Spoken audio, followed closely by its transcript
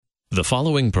The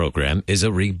following program is a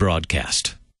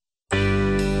rebroadcast.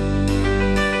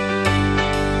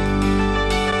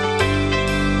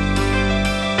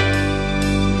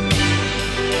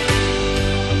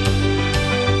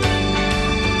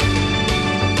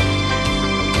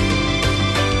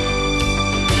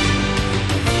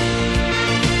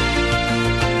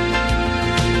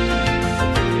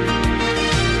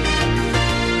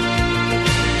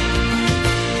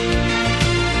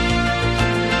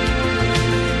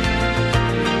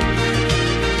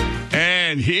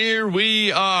 Here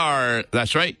we are.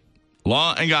 That's right.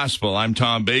 Law and Gospel. I'm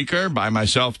Tom Baker by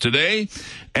myself today,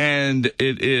 and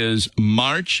it is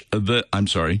May the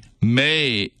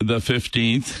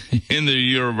 15th in the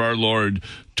year of our Lord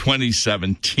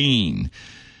 2017.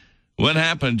 What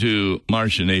happened to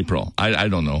March and April? I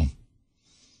don't know.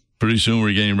 Pretty soon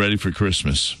we're getting ready for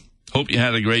Christmas. Hope you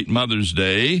had a great Mother's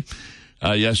Day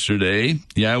yesterday.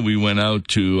 Yeah, we went out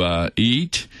to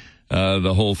eat.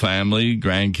 The whole family,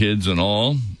 grandkids and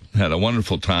all, had a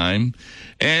wonderful time.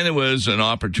 And it was an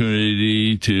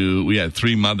opportunity we had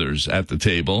three mothers at the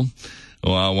table.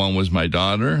 Well, one was my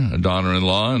daughter, a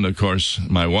daughter-in-law, and of course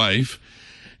my wife.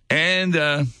 And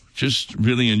just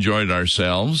really enjoyed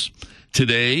ourselves.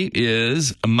 Today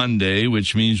is Monday,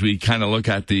 which means we kind of look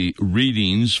at the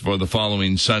readings for the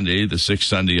following Sunday, the sixth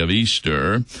Sunday of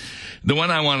Easter. The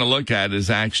one I want to look at is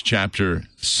Acts chapter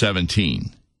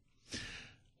 17.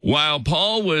 While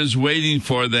Paul was waiting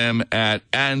for them at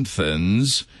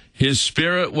Athens, his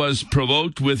spirit was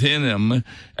provoked within him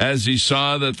as he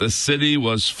saw that the city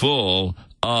was full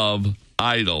of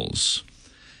idols.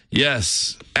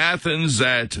 Yes, Athens,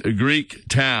 that Greek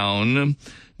town,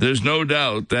 there's no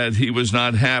doubt that he was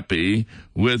not happy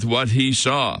with what he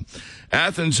saw.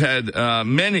 Athens had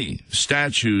many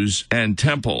statues and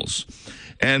temples,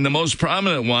 and the most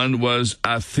prominent one was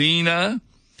Athena.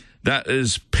 That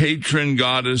is patron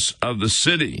goddess of the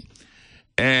city.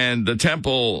 And the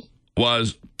temple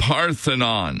was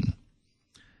Parthenon.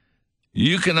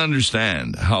 You can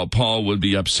understand how Paul would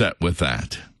be upset with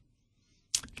that.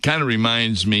 It kind of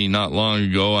reminds me, not long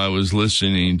ago, I was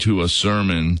listening to a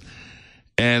sermon,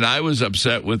 and I was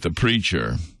upset with the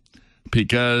preacher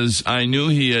because I knew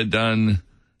he had done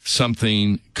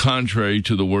something contrary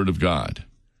to the Word of God.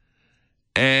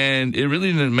 And it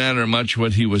really didn't matter much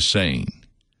what he was saying,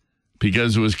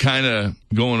 because it was kind of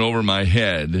going over my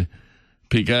head,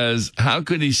 because how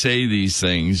could he say these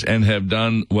things and have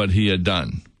done what he had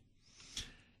done?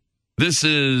 This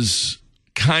is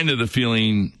kind of the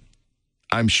feeling,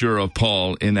 I'm sure, of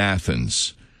Paul in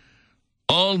Athens.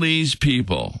 All these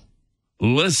people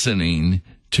listening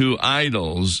to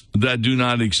idols that do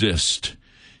not exist,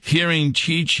 hearing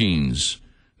teachings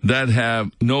that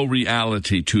have no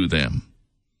reality to them.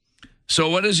 So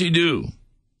what does he do?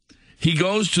 He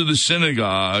goes to the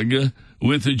synagogue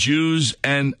with the Jews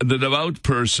and the devout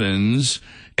persons,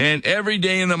 and every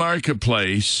day in the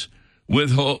marketplace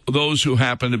with those who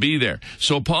happen to be there.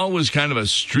 So Paul was kind of a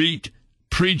street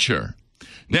preacher.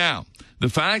 Now, the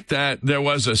fact that there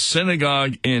was a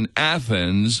synagogue in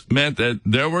Athens meant that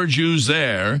there were Jews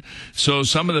there, so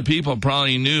some of the people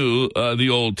probably knew the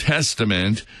Old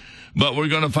Testament, but we're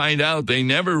going to find out they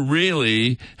never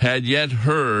really had yet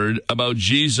heard about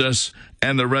Jesus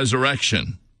and the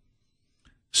resurrection.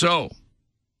 So,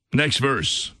 next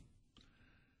verse.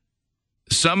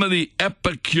 Some of the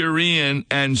Epicurean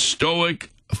and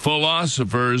Stoic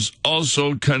philosophers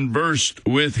also conversed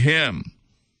with him.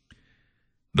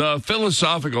 The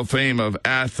philosophical fame of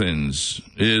Athens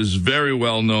is very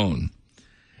well known.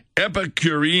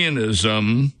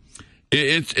 Epicureanism,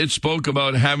 it spoke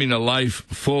about having a life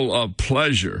full of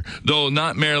pleasure, though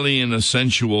not merely in a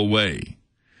sensual way.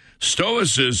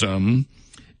 Stoicism,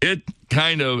 it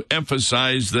kind of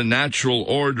emphasized the natural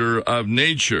order of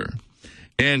nature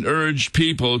and urged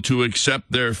people to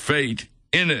accept their fate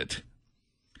in it.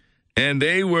 And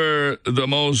they were the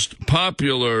most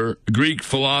popular Greek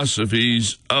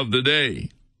philosophies of the day.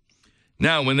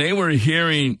 Now, when they were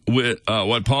hearing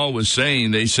what Paul was saying,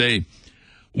 they say,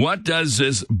 "What does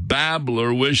this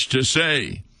babbler wish to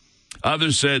say?"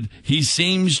 Others said, "He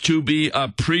seems to be a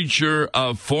preacher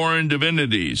of foreign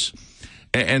divinities."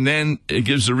 And then it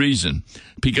gives the reason.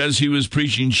 Because he was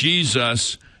preaching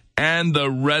Jesus and the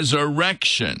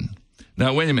resurrection.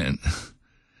 Now, wait a minute.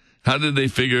 How did they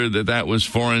figure that that was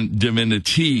foreign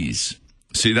divinities?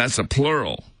 See, that's a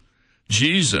plural.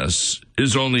 Jesus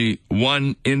is only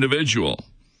one individual.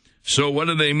 So what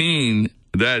do they mean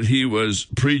that he was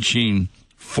preaching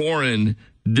foreign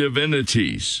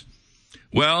divinities?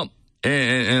 Well,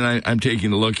 and I'm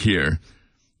taking a look here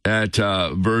at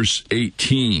verse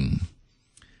 18.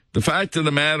 The fact of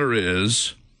the matter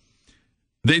is,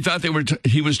 they thought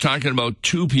he was talking about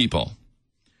two people.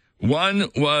 One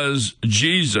was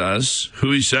Jesus,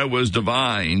 who he said was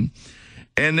divine.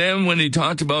 And then when he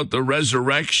talked about the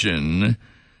resurrection,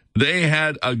 they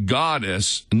had a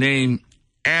goddess named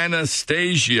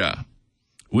Anastasia,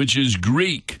 which is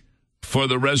Greek for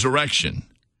the resurrection.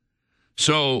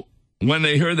 So when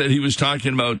they heard that he was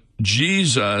talking about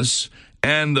Jesus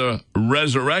and the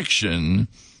resurrection,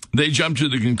 they jumped to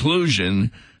the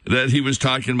conclusion that he was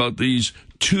talking about these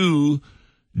two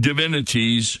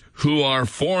divinities who are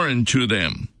foreign to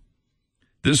them.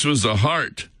 This was the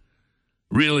heart,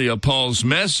 really, of Paul's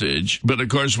message. But of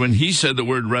course, when he said the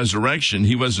word resurrection,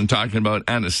 he wasn't talking about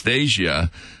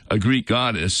Anastasia, a Greek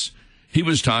goddess. He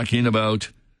was talking about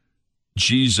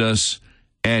Jesus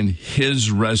and his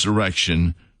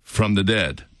resurrection from the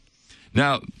dead.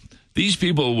 Now, these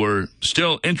people were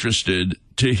still interested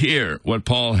to hear what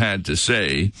Paul had to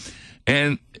say.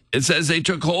 And it says they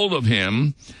took hold of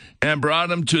him and brought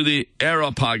him to the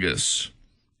Areopagus.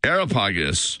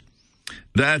 Areopagus,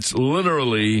 that's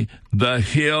literally the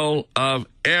hill of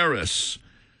Ares.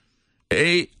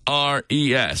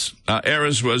 A-R-E-S.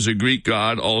 Ares was a Greek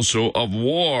god also of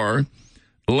war,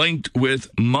 linked with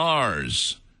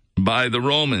Mars by the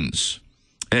Romans.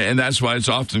 And that's why it's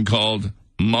often called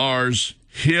Mars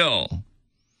Hill.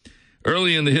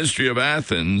 Early in the history of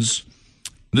Athens,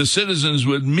 the citizens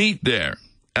would meet there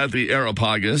at the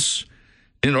Areopagus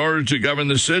in order to govern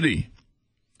the city.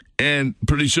 And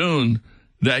pretty soon,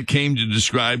 that came to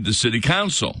describe the city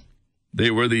council. They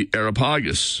were the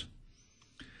Areopagus.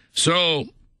 So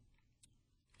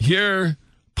here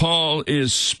Paul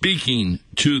is speaking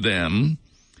to them,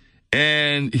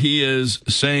 and he is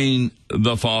saying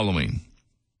the following.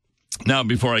 Now,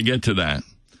 before I get to that,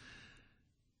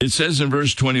 it says in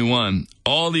verse 21,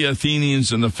 all the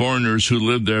Athenians and the foreigners who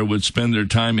lived there would spend their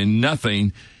time in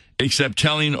nothing except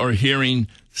telling or hearing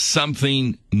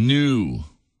something new.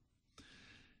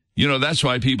 You know, that's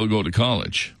why people go to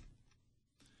college.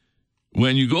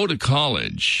 When you go to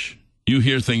college, you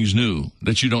hear things new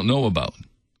that you don't know about.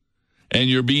 And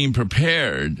you're being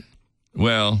prepared.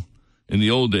 Well, in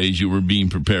the old days, you were being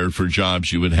prepared for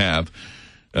jobs you would have.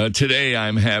 Today,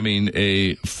 I'm having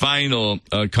a final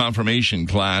confirmation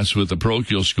class with the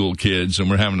parochial school kids, and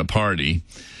we're having a party.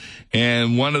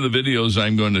 And one of the videos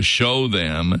I'm going to show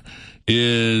them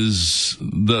is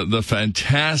the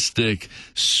fantastic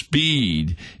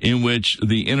speed in which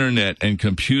the internet and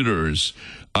computers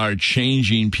are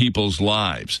changing people's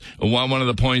lives. One of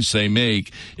the points they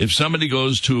make, if somebody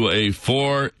goes to a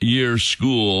 4-year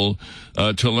school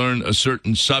to learn a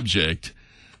certain subject,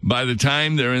 by the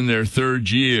time they're in their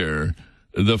 3rd year,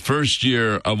 the first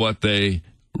year of what they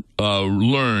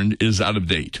learned is out of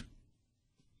date.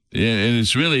 And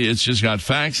it's just got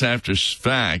facts after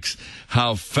facts,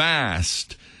 how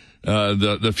fast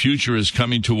the future is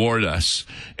coming toward us.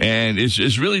 And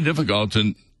it's really difficult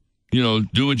to,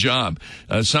 do a job.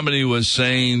 Somebody was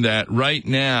saying that right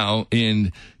now,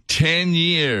 in 10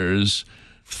 years,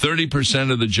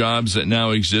 30% of the jobs that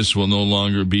now exist will no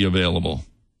longer be available.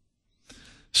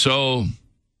 So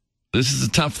this is a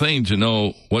tough thing to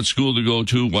know what school to go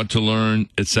to, what to learn,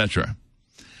 etc.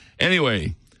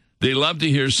 Anyway, they love to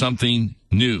hear something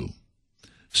new.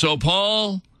 So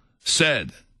Paul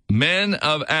said, men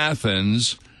of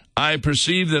Athens, I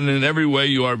perceive that in every way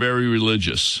you are very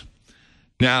religious.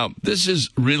 Now, this is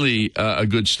really a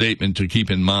good statement to keep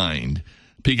in mind,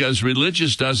 because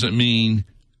religious doesn't mean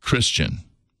Christian.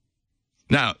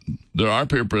 Now, there are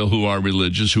people who are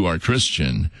religious who are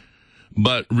Christian,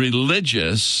 but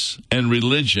religious and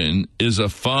religion is a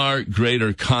far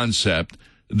greater concept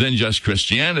than just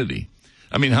Christianity.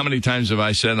 I mean, how many times have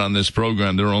I said on this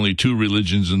program there are only 2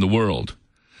 religions in the world,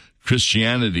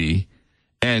 Christianity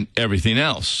and everything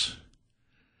else?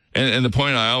 And the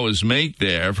point I always make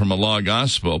there from a law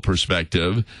gospel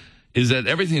perspective is that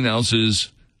everything else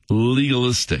is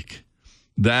legalistic.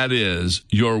 That is,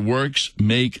 your works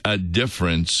make a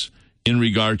difference in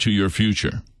regard to your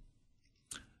future.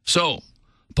 So,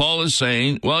 Paul is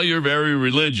saying, well, you're very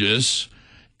religious.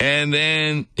 And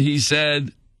then he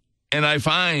said, and I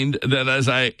find that as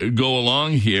I go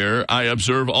along here, I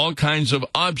observe all kinds of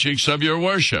objects of your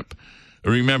worship.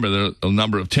 Remember, there are a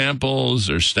number of temples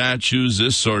or statues,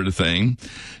 this sort of thing.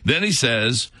 Then he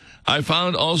says, I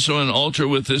found also an altar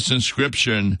with this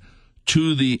inscription,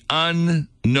 to the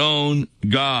unknown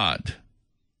God.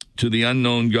 To the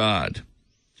unknown God.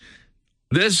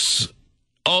 This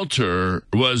altar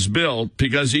was built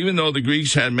because even though the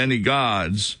Greeks had many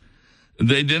gods,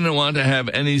 they didn't want to have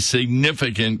any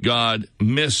significant god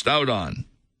missed out on.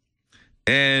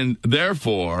 And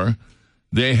therefore,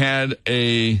 they had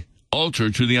a altar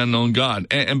to the unknown God.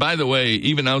 And by the way,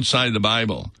 even outside the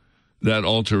Bible, that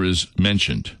altar is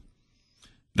mentioned.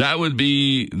 That would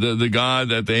be the God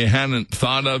that they hadn't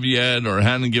thought of yet or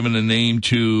hadn't given a name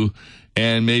to,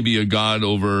 and maybe a God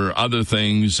over other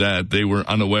things that they were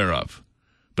unaware of.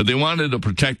 But they wanted to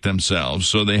protect themselves,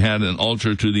 so they had an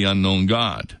altar to the unknown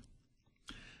God.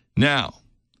 Now,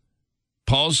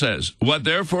 Paul says, what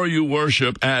therefore you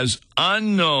worship as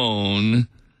unknown,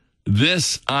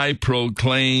 this I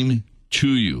proclaim to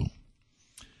you.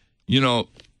 You know,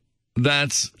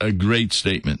 that's a great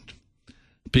statement,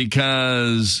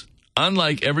 because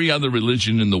unlike every other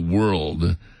religion in the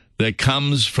world that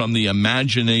comes from the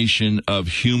imagination of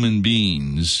human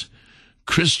beings,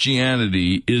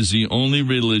 Christianity is the only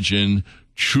religion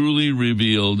truly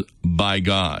revealed by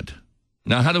God.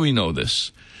 Now, how do we know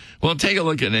this? Well, take a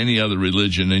look at any other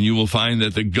religion, and you will find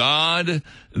that the God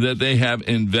that they have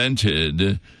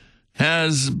invented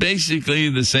has basically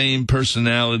the same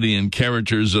personality and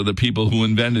characters of the people who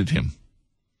invented him.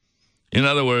 In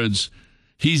other words,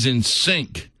 he's in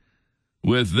sync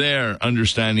with their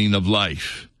understanding of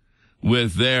life,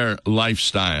 with their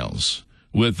lifestyles,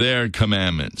 with their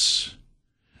commandments.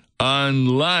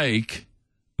 Unlike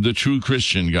the true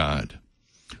Christian God,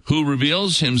 who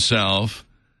reveals himself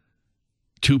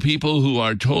to people who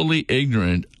are totally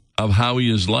ignorant of how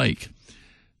he is like.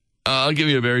 I'll give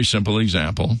you a very simple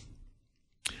example.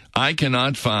 I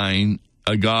cannot find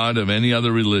a God of any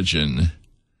other religion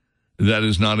that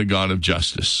is not a God of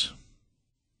justice.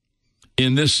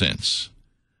 In this sense,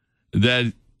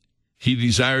 that he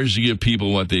desires to give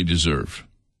people what they deserve.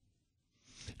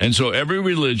 And so every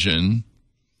religion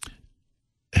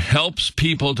helps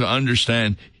people to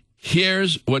understand,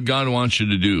 here's what God wants you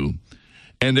to do.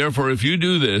 And therefore, if you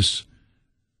do this,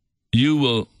 you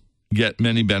will get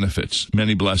many benefits,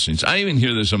 many blessings. I even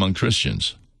hear this among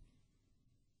Christians.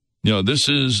 You know, this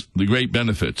is the great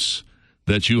benefits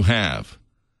that you have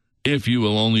if you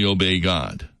will only obey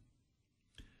God.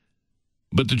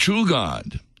 But the true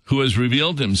God, who has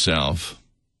revealed himself,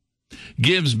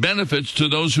 gives benefits to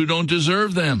those who don't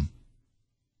deserve them.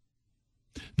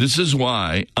 This is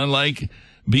why, unlike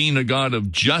being a God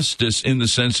of justice in the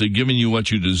sense of giving you what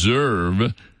you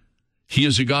deserve, he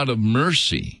is a God of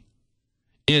mercy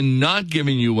in not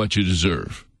giving you what you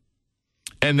deserve.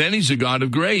 And then he's a God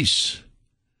of grace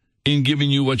in giving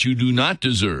you what you do not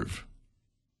deserve.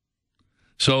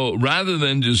 So rather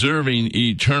than deserving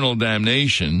eternal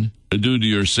damnation due to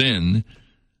your sin,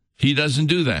 he doesn't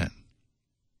do that.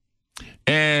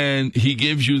 And he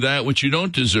gives you that which you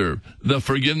don't deserve, the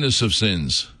forgiveness of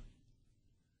sins.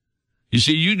 You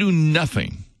see, you do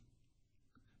nothing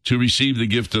to receive the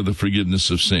gift of the forgiveness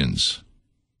of sins.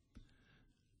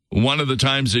 One of the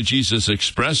times that Jesus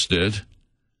expressed it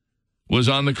was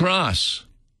on the cross.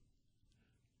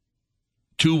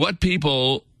 To what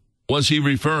people was he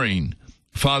referring?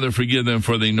 Father, forgive them,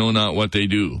 for they know not what they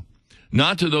do.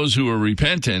 Not to those who were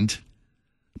repentant,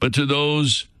 but to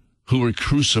those who were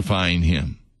crucifying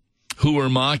him, who were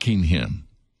mocking him,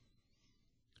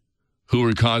 who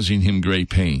were causing him great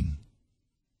pain.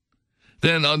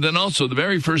 Then also, the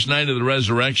very first night of the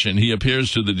resurrection, he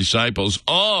appears to the disciples,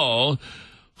 all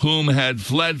whom had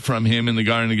fled from him in the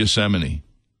Garden of Gethsemane.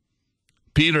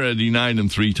 Peter had denied him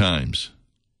 3 times.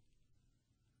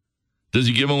 Does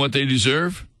he give them what they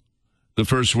deserve? The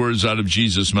first words out of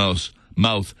Jesus'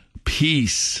 mouth,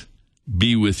 peace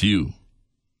be with you.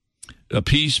 A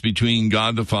peace between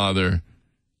God the Father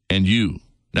and you.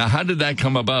 Now, how did that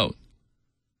come about?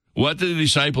 What did the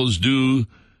disciples do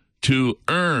to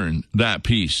earn that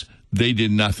peace? They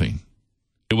did nothing.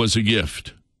 It was a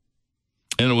gift.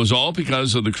 And it was all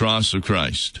because of the cross of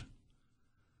Christ.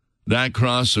 That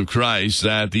cross of Christ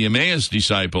that the Emmaus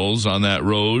disciples on that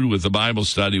road with the Bible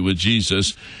study with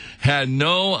Jesus had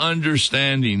no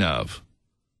understanding of.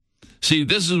 See,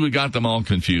 this is what got them all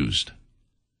confused.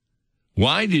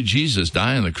 Why did Jesus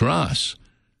die on the cross?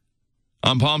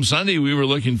 On Palm Sunday, we were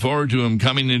looking forward to him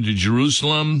coming into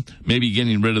Jerusalem, maybe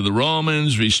getting rid of the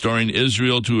Romans, restoring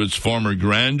Israel to its former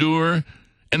grandeur.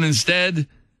 And instead,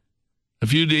 a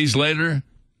few days later,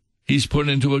 he's put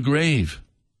into a grave.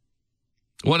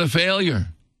 What a failure.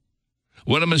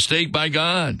 What a mistake by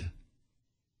God.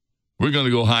 We're going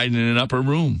to go hide in an upper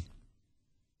room.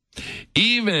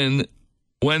 Even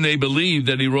when they believed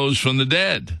that he rose from the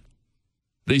dead,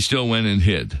 they still went and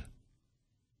hid.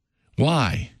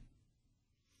 Why?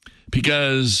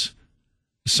 Because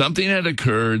something had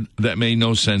occurred that made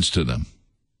no sense to them.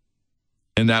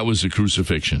 And that was the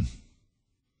crucifixion.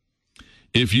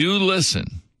 If you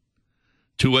listen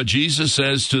to what Jesus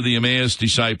says to the Emmaus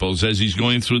disciples as he's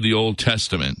going through the Old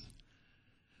Testament,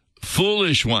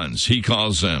 foolish ones, he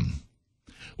calls them.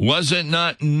 Was it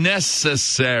not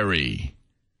necessary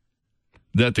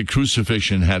that the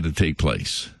crucifixion had to take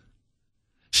place?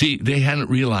 See, they hadn't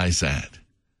realized that.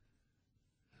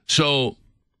 So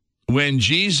when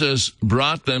Jesus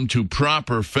brought them to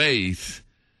proper faith,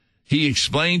 he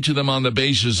explained to them on the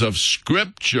basis of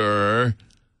Scripture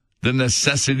the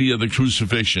necessity of the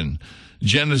crucifixion.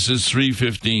 Genesis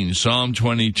 3:15, Psalm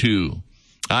 22,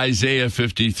 Isaiah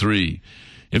 53.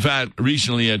 In fact,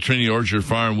 recently at Trinity Orchard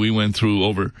Farm, we went through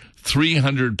over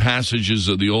 300 passages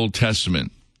of the Old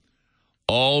Testament,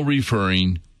 all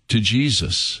referring to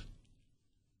Jesus.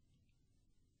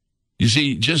 You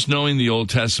see, just knowing the Old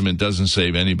Testament doesn't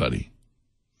save anybody.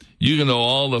 You can know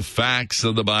all the facts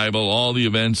of the Bible, all the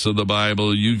events of the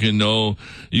Bible. You can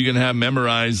have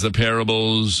memorized the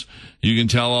parables. You can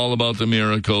tell all about the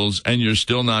miracles, and you're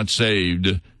still not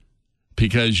saved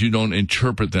because you don't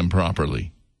interpret them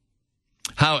properly.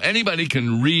 How anybody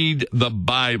can read the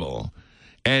Bible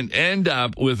and end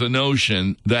up with a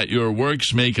notion that your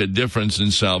works make a difference in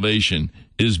salvation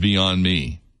is beyond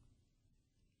me.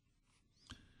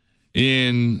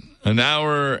 In an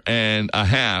hour and a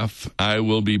half, I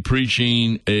will be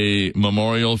preaching a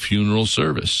memorial funeral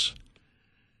service.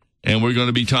 And we're going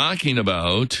to be talking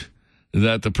about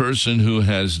that the person who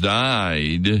has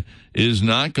died is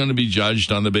not going to be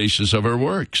judged on the basis of her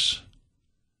works,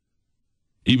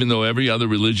 even though every other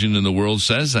religion in the world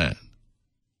says that.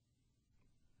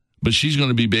 But she's going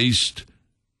to be based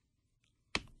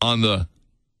on the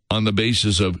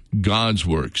basis of God's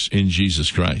works in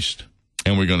Jesus Christ.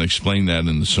 And we're going to explain that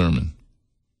in the sermon.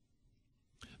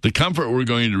 The comfort we're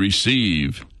going to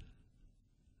receive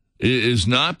is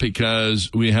not because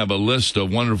we have a list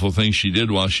of wonderful things she did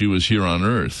while she was here on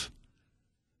earth,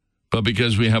 but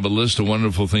because we have a list of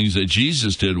wonderful things that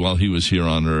Jesus did while he was here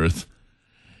on earth,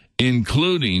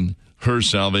 including her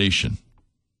salvation.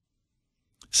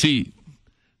 See,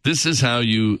 this is how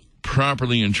you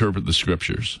properly interpret the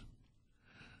Scriptures.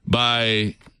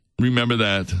 Remember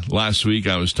that last week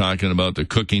I was talking about the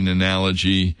cooking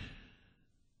analogy.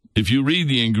 If you read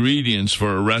the ingredients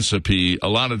for a recipe, a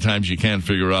lot of times you can't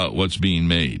figure out what's being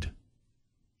made.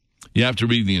 You have to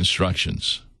read the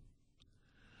instructions.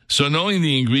 So knowing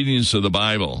the ingredients of the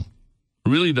Bible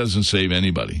really doesn't save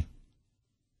anybody.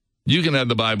 You can have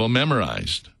the Bible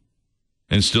memorized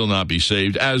and still not be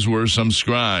saved, as were some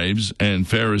scribes and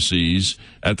Pharisees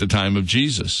at the time of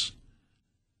Jesus.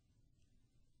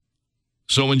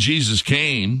 So when Jesus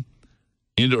came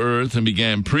into earth and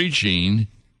began preaching,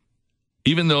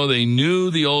 even though they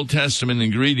knew the Old Testament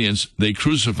ingredients, they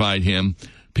crucified him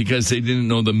because they didn't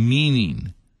know the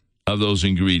meaning of those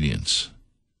ingredients.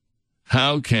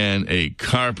 How can a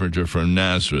carpenter from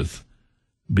Nazareth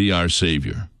be our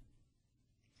Savior?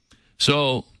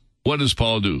 So what does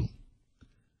Paul do?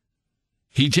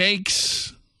 He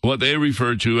takes what they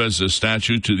refer to as a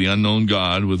statue to the unknown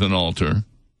God with an altar,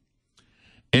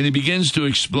 and he begins to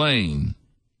explain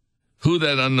who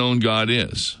that unknown God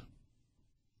is.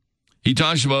 He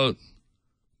talks about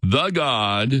the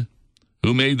God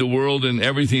who made the world and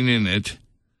everything in it.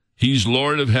 He's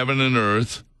Lord of heaven and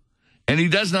earth, and he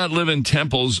does not live in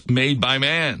temples made by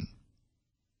man,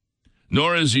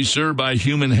 nor is he served by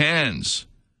human hands,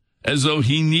 as though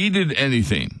he needed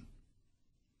anything,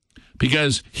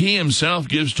 because he himself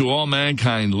gives to all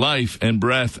mankind life and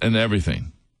breath and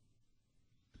everything.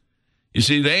 You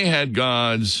see, they had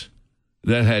gods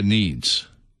that had needs,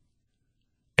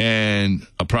 and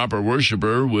a proper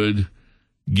worshiper would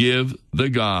give the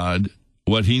God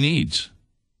what he needs.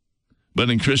 But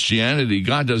in Christianity,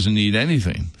 God doesn't need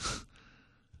anything.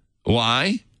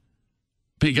 Why?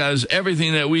 Because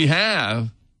everything that we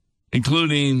have,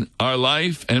 including our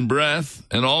life and breath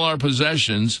and all our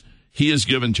possessions, he has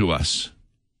given to us.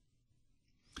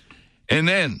 And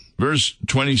then, verse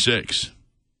 26,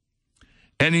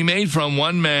 and he made from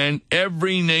one man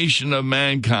every nation of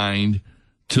mankind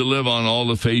to live on all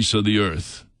the face of the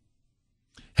earth,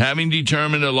 having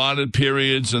determined allotted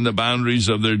periods and the boundaries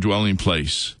of their dwelling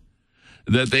place,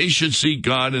 that they should seek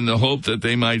God in the hope that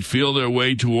they might feel their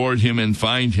way toward him and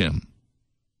find him.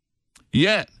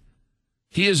 Yet,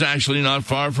 he is actually not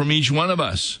far from each one of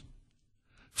us.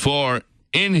 For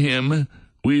in him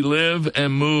we live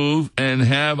and move and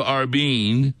have our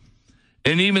being.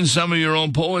 And even some of your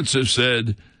own poets have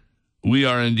said, we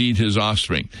are indeed his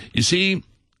offspring. You see,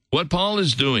 what Paul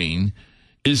is doing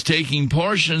is taking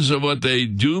portions of what they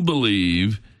do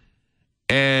believe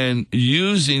and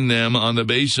using them on the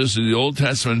basis of the Old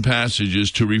Testament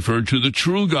passages to refer to the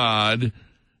true God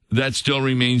that still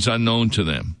remains unknown to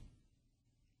them.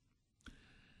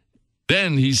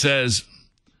 Then he says,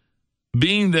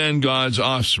 being then God's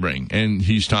offspring, and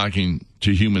he's talking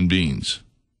to human beings,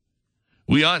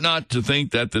 We ought not to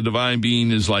think that the divine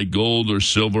being is like gold or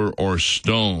silver or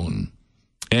stone,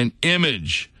 an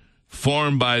image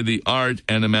formed by the art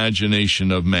and imagination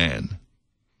of man.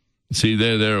 See,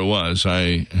 there it was.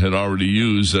 I had already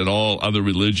used that all other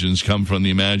religions come from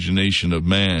the imagination of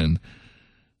man.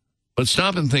 But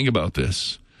stop and think about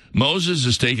this. Moses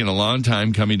has taken a long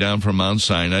time coming down from Mount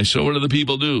Sinai. So what do the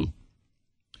people do?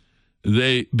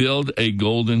 They build a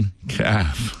golden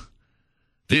calf.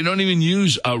 They don't even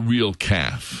use a real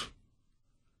calf.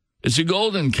 It's a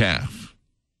golden calf.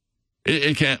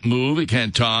 It can't move. It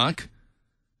can't talk.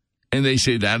 And they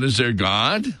say that is their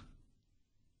God?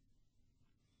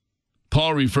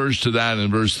 Paul refers to that in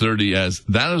verse 30 as,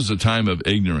 that is a time of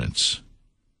ignorance.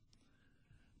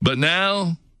 But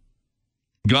now,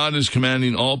 God is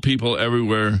commanding all people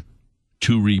everywhere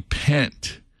to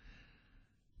repent.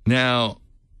 Now,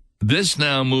 this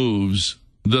now moves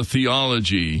the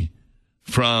theology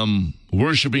from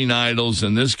worshiping idols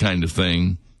and this kind of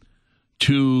thing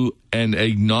to an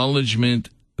acknowledgement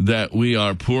that we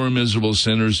are poor, miserable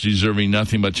sinners deserving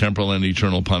nothing but temporal and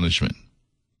eternal punishment.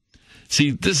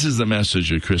 See, this is the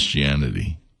message of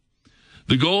Christianity.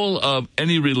 The goal of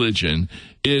any religion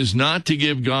is not to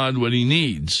give God what he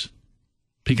needs,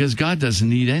 because God doesn't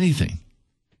need anything.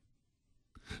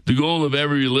 The goal of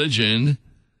every religion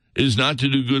is not to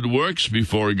do good works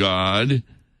before God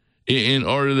in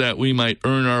order that we might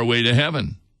earn our way to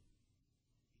heaven.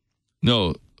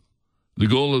 No, the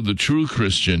goal of the true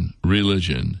Christian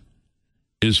religion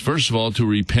is, first of all, to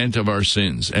repent of our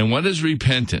sins. And what is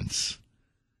repentance?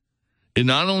 It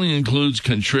not only includes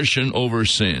contrition over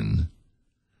sin,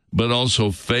 but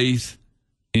also faith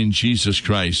in Jesus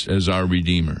Christ as our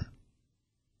Redeemer.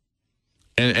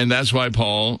 And that's why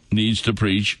Paul needs to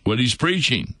preach what he's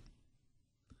preaching.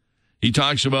 He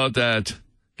talks about that,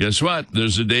 guess what?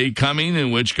 There's a day coming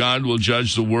in which God will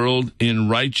judge the world in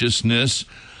righteousness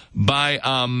by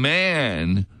a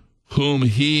man whom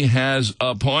he has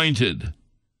appointed.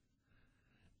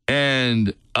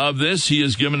 And of this he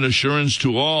has given assurance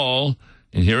to all,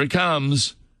 and here it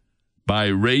comes, by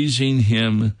raising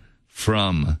him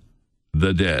from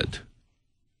the dead.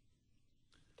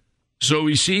 So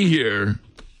we see here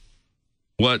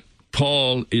what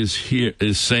Paul is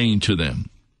saying to them.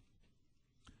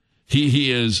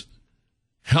 He is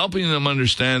helping them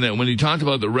understand that when he talked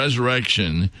about the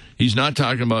resurrection, he's not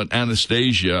talking about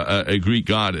Anastasia, a Greek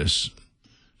goddess,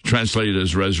 translated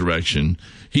as resurrection.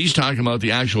 He's talking about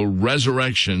the actual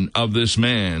resurrection of this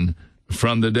man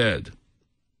from the dead.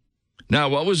 Now,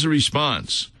 what was the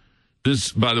response?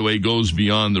 This, by the way, goes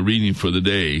beyond the reading for the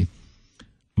day.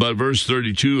 But verse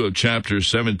 32 of chapter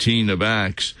 17 of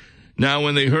Acts, now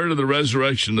when they heard of the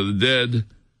resurrection of the dead,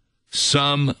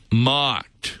 some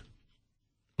mocked.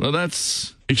 Well,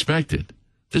 that's expected.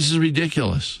 This is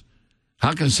ridiculous.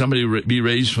 How can somebody be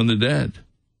raised from the dead?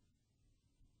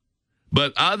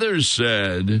 But others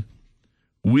said,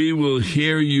 we will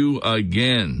hear you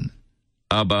again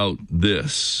about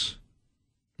this.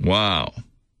 Wow.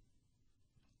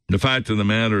 The fact of the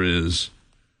matter is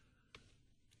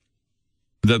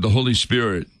that the Holy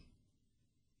Spirit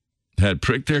had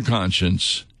pricked their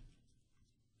conscience.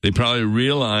 They probably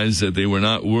realized that they were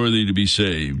not worthy to be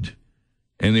saved,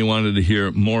 and they wanted to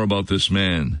hear more about this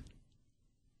man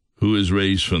who is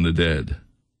raised from the dead.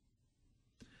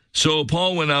 So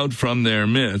Paul went out from their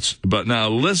midst, but now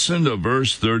listen to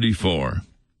verse 34.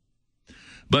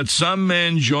 But some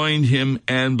men joined him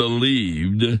and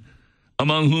believed,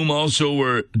 among whom also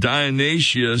were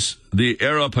Dionysius the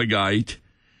Areopagite,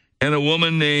 and a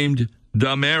woman named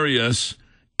Damaris,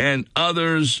 and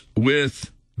others with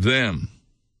them.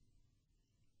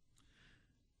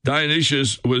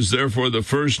 Dionysius was therefore the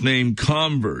first named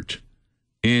convert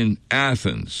in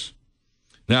Athens.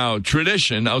 Now,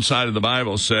 tradition outside of the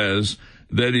Bible says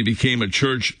that he became a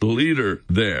church leader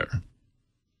there.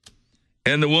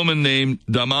 And the woman named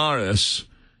Damaris,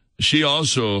 she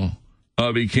also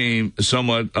became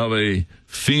somewhat of a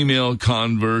female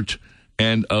convert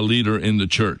and a leader in the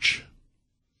church.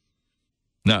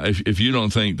 Now, if you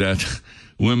don't think that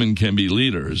women can be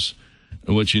leaders,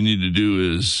 what you need to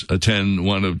do is attend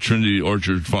one of Trinity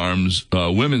Orchard Farm's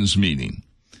women's meeting.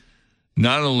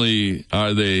 Not only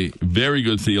are they very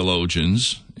good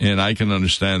theologians, and I can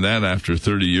understand that after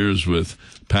 30 years with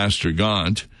Pastor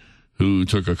Gaunt, who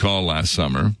took a call last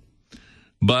summer,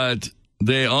 but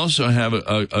they also have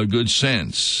a good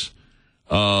sense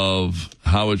of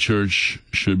how a church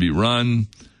should be run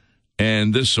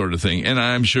and this sort of thing. And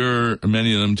I'm sure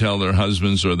many of them tell their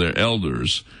husbands or their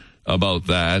elders about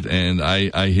that, and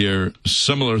I hear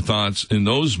similar thoughts in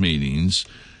those meetings,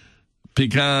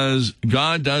 because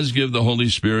God does give the Holy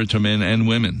Spirit to men and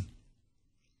women.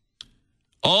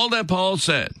 All that Paul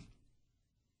said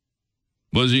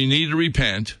was you need to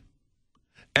repent.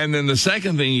 And then the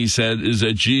second thing he said is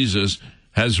that Jesus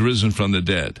has risen from the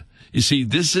dead. You see,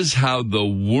 this is how the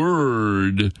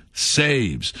Word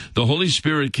saves. The Holy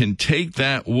Spirit can take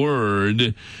that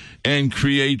Word and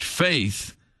create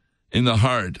faith in the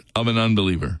heart of an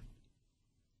unbeliever.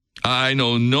 I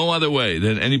know no other way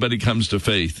that anybody comes to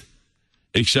faith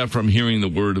except from hearing the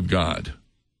Word of God.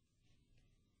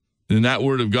 And that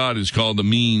Word of God is called the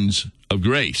means of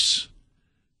grace.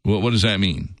 Well, what does that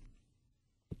mean?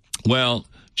 Well,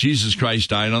 Jesus Christ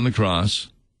died on the cross.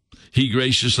 He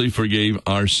graciously forgave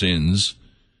our sins.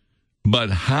 But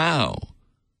how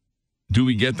do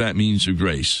we get that means of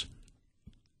grace?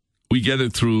 We get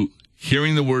it through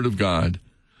hearing the Word of God,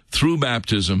 through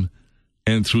baptism,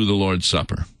 and through the Lord's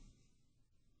Supper.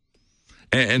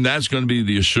 And that's going to be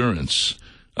the assurance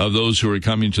of those who are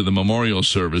coming to the memorial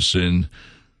service in,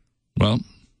 well,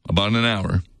 about an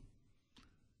hour,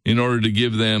 in order to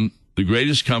give them the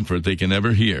greatest comfort they can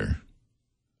ever hear,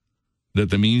 that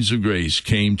the means of grace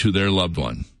came to their loved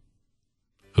one,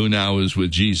 who now is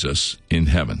with Jesus in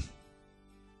heaven.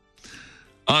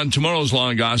 On tomorrow's Law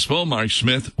and Gospel, Mark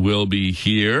Smith will be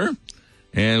here,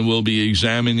 and we'll be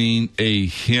examining a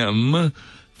hymn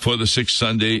for the 6th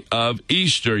Sunday of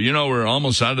Easter. You know, we're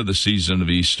almost out of the season of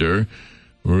Easter.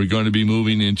 We're going to be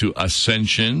moving into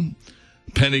Ascension,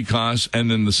 Pentecost,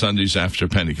 and then the Sundays after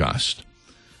Pentecost.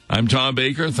 I'm Tom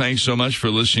Baker. Thanks so much for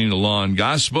listening to Law and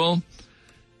Gospel.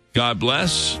 God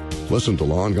bless. Listen to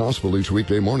Law and Gospel each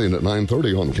weekday morning at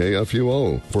 9:30 on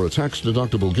KFUO. For a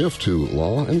tax-deductible gift to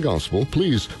Law and Gospel,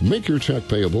 please make your check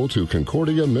payable to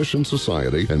Concordia Mission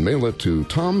Society and mail it to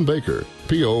Tom Baker,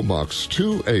 P.O. Box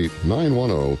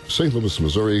 28910, St. Louis,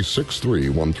 Missouri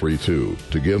 63132.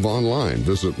 To give online,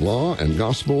 visit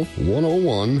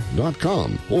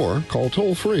lawandgospel101.com or call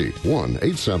toll-free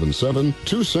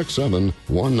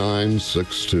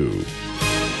 1-877-267-1962.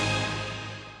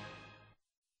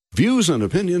 Views and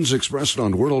opinions expressed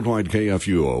on Worldwide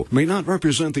KFUO may not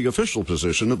represent the official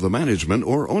position of the management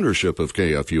or ownership of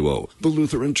KFUO, the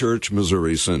Lutheran Church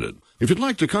Missouri Synod. If you'd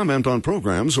like to comment on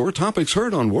programs or topics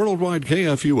heard on Worldwide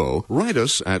KFUO, write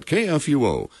us at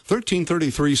KFUO,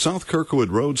 1333 South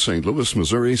Kirkwood Road, St. Louis,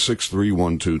 Missouri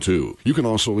 63122. You can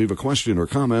also leave a question or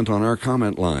comment on our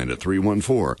comment line at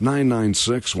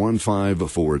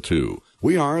 314-996-1542.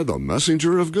 We are the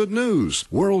messenger of good news,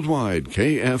 Worldwide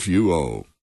KFUO.